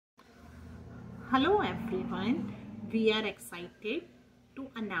Hello everyone, we are excited to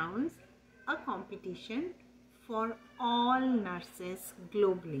announce a competition for all nurses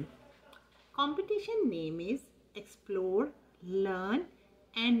globally. Competition name is Explore, Learn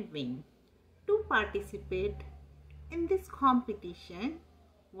and Win. To participate in this competition,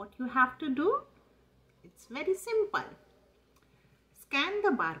 what you have to do? It's very simple. Scan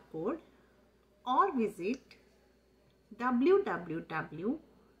the barcode or visit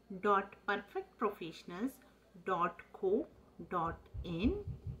www.perfectprofessionals.co.in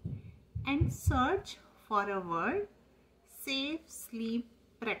and search for a word safe sleep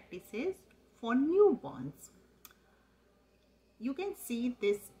practices for newborns. You can see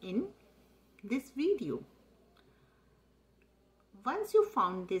this in this video. Once you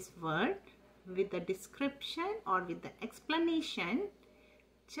found this word with the description or with the explanation,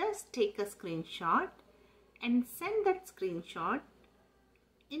 just take a screenshot and send that screenshot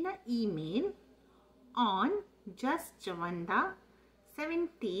in an email on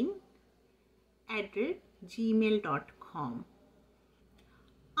justjavanda17@gmail.com.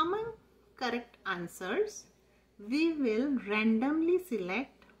 Among correct answers, we will randomly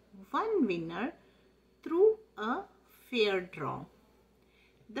select one winner through a fair draw.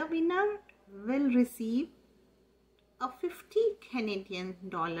 The winner will receive a $50 Canadian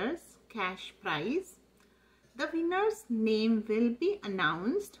cash prize. The winner's name will be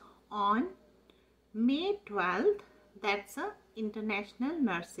announced on May 12th, that's a International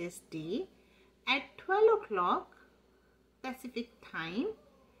Nurses Day, at 12 o'clock Pacific time,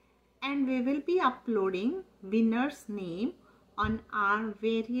 and we will be uploading winner's name on our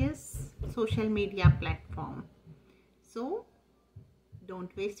various social media platforms. So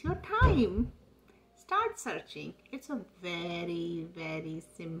don't waste your time. Start searching. It's a very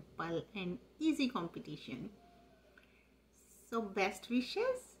simple and easy competition. So best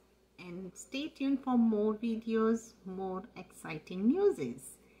wishes and stay tuned for more videos, more exciting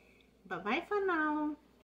news. Bye bye for now.